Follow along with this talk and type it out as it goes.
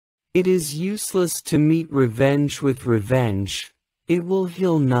It is useless to meet revenge with revenge, it will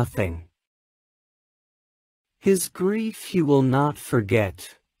heal nothing. His grief he will not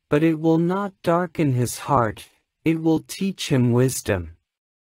forget, but it will not darken his heart, it will teach him wisdom.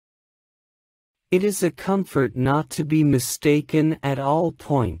 It is a comfort not to be mistaken at all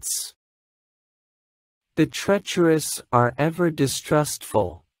points. The treacherous are ever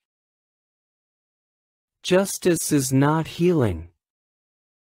distrustful. Justice is not healing.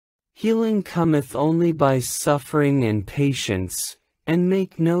 Healing cometh only by suffering and patience, and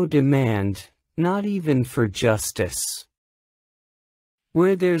make no demand, not even for justice.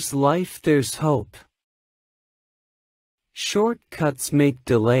 Where there's life there's hope. Shortcuts make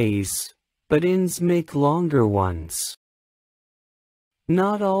delays, but inns make longer ones.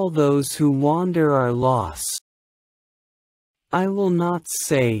 Not all those who wander are lost. I will not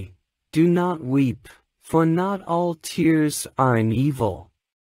say, do not weep, for not all tears are an evil.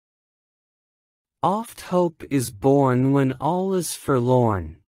 Oft hope is born when all is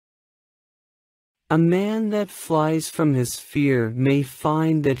forlorn. A man that flies from his fear may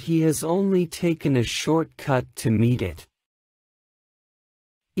find that he has only taken a shortcut to meet it.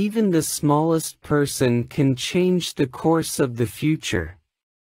 Even the smallest person can change the course of the future.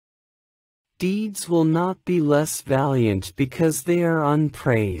 Deeds will not be less valiant because they are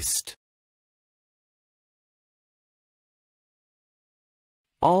unpraised.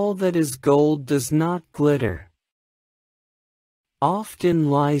 All that is gold does not glitter. Oft in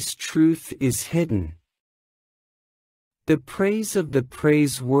lies truth is hidden. The praise of the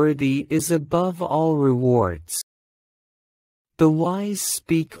praiseworthy is above all rewards. The wise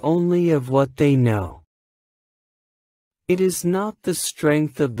speak only of what they know. It is not the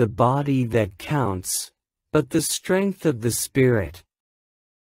strength of the body that counts, but the strength of the spirit.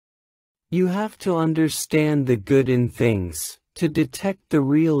 You have to understand the good in things, to detect the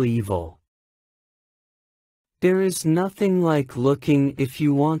real evil. There is nothing like looking if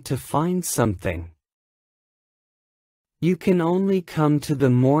you want to find something. You can only come to the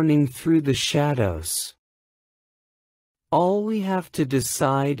morning through the shadows. All we have to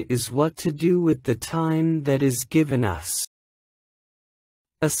decide is what to do with the time that is given us.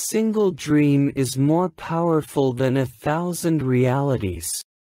 A single dream is more powerful than 1,000 realities.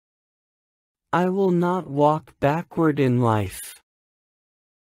 I will not walk backward in life.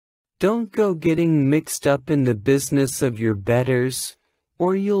 Don't go getting mixed up in the business of your betters,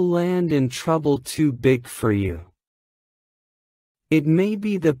 or you'll land in trouble too big for you. It may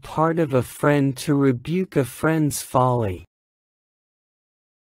be the part of a friend to rebuke a friend's folly.